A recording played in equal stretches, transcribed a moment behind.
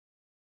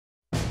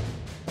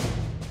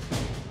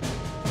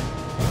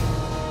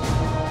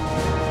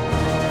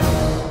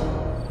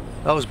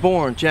I was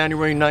born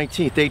January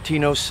 19th,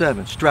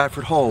 1807,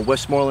 Stratford Hall,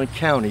 Westmoreland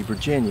County,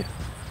 Virginia.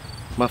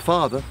 My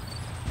father,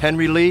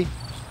 Henry Lee,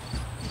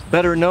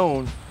 better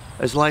known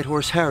as Light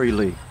Horse Harry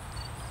Lee,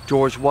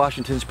 George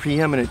Washington's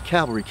preeminent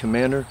cavalry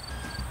commander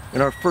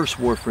in our first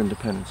war for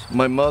independence.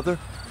 My mother,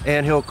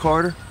 Ann Hill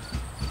Carter,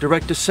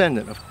 direct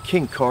descendant of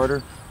King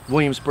Carter,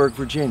 Williamsburg,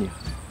 Virginia.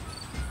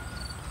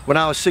 When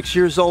I was 6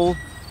 years old,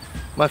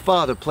 my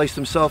father placed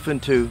himself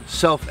into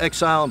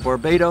self-exile in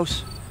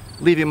Barbados,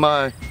 leaving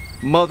my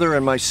mother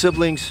and my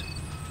siblings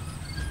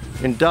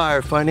in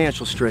dire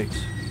financial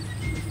straits.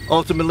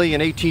 Ultimately,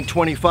 in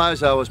 1825,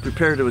 as I was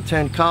prepared to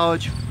attend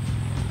college,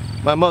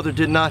 my mother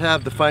did not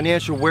have the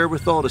financial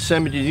wherewithal to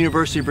send me to the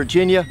University of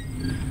Virginia,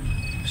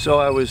 so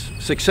I was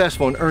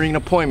successful in earning an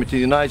appointment to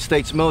the United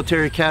States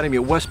Military Academy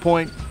at West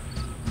Point,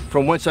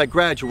 from whence I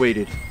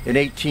graduated in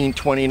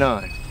 1829.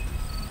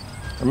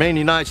 I remained in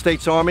the United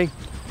States Army,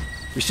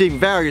 receiving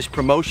various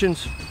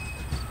promotions.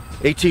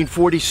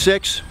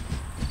 1846,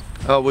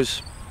 I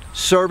was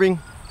serving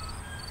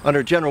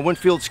under General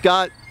Winfield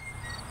Scott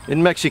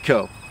in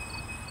Mexico.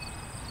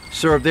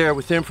 Served there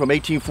with him from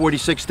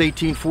 1846 to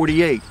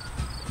 1848.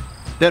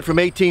 Then from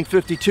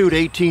 1852 to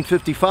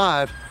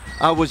 1855,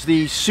 I was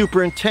the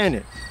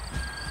superintendent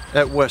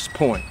at West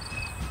Point.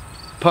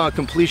 Upon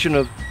completion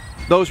of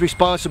those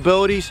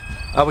responsibilities,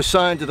 I was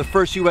assigned to the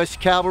 1st U.S.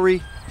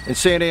 Cavalry in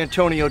San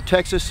Antonio,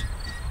 Texas,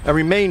 and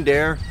remained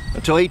there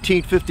until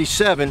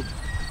 1857,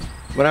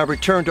 when I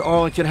returned to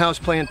Arlington House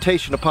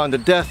Plantation upon the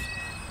death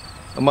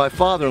of my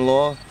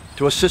father-in-law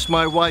to assist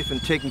my wife in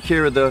taking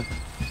care of the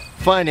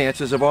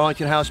finances of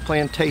Arlington House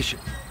Plantation.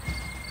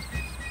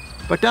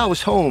 But that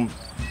was home.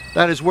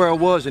 That is where I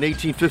was in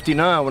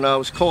 1859 when I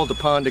was called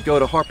upon to go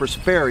to Harper's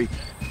Ferry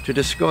to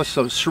discuss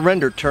some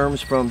surrender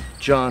terms from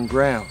John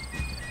Brown.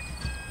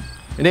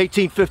 In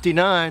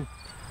 1859,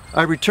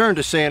 I returned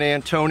to San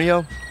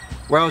Antonio,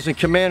 where I was in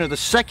command of the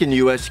 2nd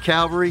U.S.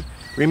 Cavalry,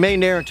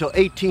 remained there until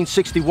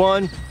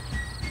 1861,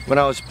 when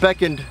I was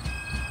beckoned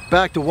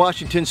back to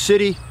Washington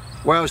City,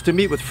 where I was to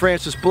meet with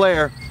Francis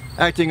Blair,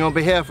 acting on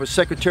behalf of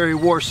Secretary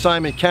of War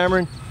Simon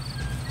Cameron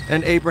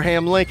and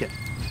Abraham Lincoln.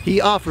 He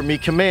offered me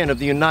command of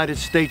the United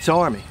States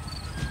Army.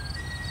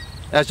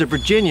 As a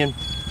Virginian,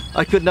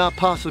 I could not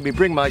possibly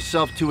bring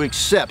myself to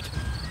accept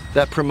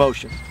that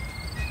promotion.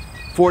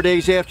 4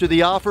 days after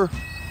the offer,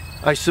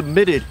 I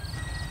submitted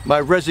my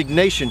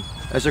resignation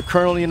as a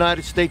colonel in the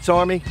United States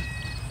Army,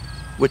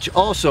 which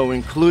also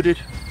included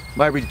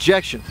my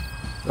rejection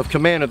of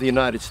command of the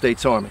United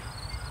States Army.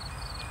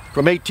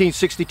 From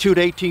 1862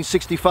 to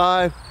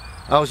 1865,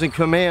 I was in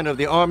command of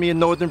the Army in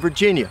Northern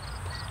Virginia,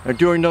 and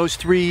during those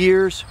 3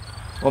 years,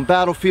 on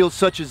battlefields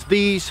such as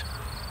these,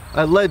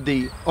 I led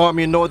the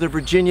Army in Northern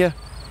Virginia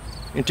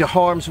into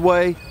harm's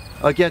way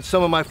against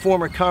some of my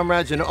former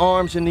comrades in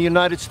arms in the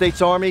United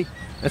States Army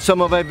and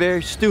some of my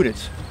very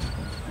students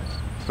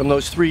from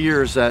those 3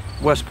 years at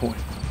West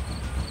Point.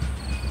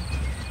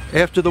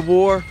 After the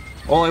war,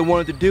 all I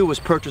wanted to do was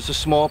purchase a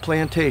small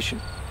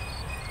plantation,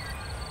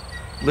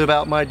 live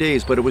out my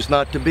days, but it was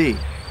not to be.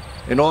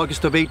 In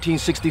August of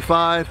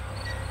 1865,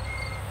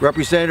 a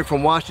representative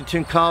from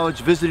Washington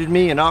College visited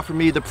me and offered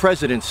me the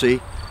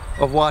presidency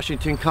of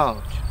Washington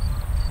College.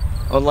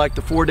 Unlike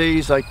the 4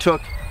 days I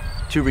took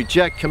to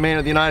reject command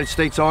of the United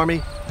States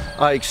Army,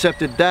 I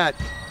accepted that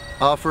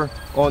offer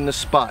on the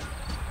spot.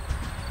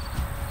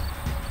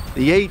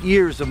 The 8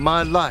 years of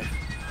my life,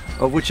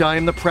 of which I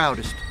am the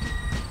proudest,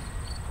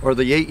 are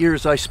the 8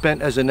 years I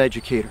spent as an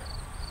educator,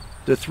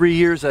 the 3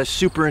 years as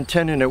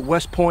superintendent at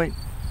West Point,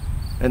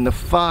 and the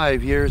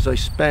 5 years I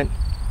spent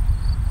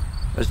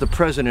as the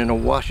president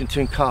of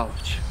Washington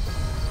College.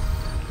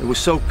 It was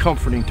so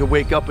comforting to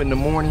wake up in the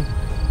morning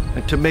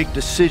and to make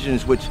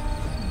decisions which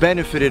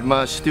benefited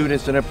my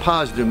students in a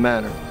positive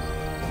manner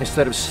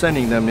instead of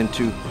sending them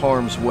into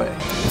harm's way.